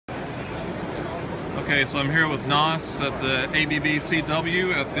Okay, so I'm here with Nas at the ABB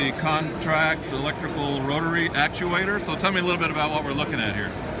CW at the contract electrical rotary actuator. So tell me a little bit about what we're looking at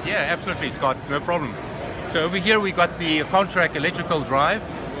here. Yeah, absolutely, Scott, no problem. So over here we got the contract electrical drive.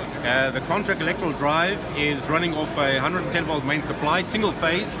 The contract electrical drive is running off a 110 volt main supply, single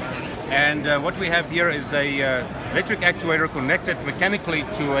phase. And what we have here is a electric actuator connected mechanically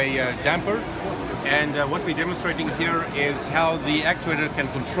to a damper. And what we're demonstrating here is how the actuator can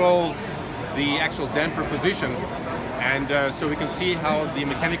control the actual damper position. And so we can see how the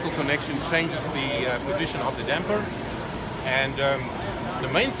mechanical connection changes the position of the damper. And the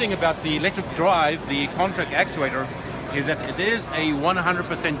main thing about the electric drive, the contract actuator, is that it is a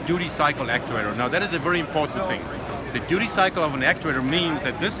 100% duty cycle actuator. Now that is a very important thing. The duty cycle of an actuator means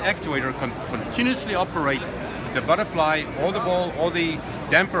that this actuator can continuously operate the butterfly or the ball or the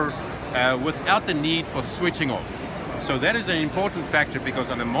damper without the need for switching off. So that is an important factor, because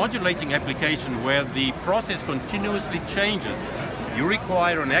on a modulating application where the process continuously changes, you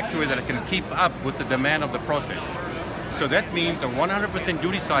require an actuator that can keep up with the demand of the process. So that means a 100%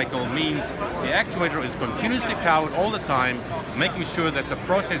 duty cycle means the actuator is continuously powered all the time, making sure that the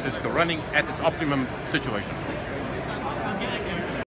process is running at its optimum situation.